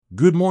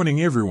Good morning,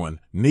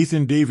 everyone.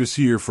 Nathan Davis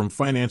here from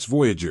Finance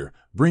Voyager,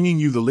 bringing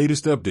you the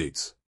latest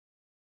updates.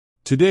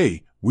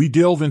 Today, we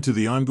delve into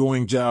the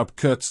ongoing job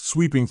cuts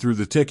sweeping through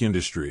the tech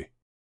industry.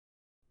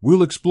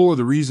 We'll explore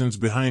the reasons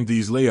behind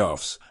these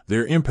layoffs,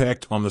 their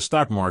impact on the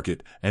stock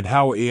market, and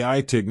how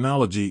AI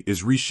technology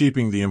is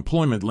reshaping the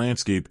employment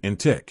landscape in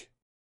tech.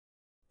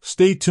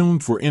 Stay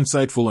tuned for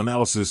insightful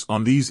analysis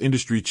on these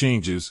industry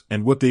changes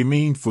and what they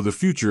mean for the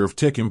future of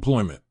tech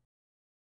employment.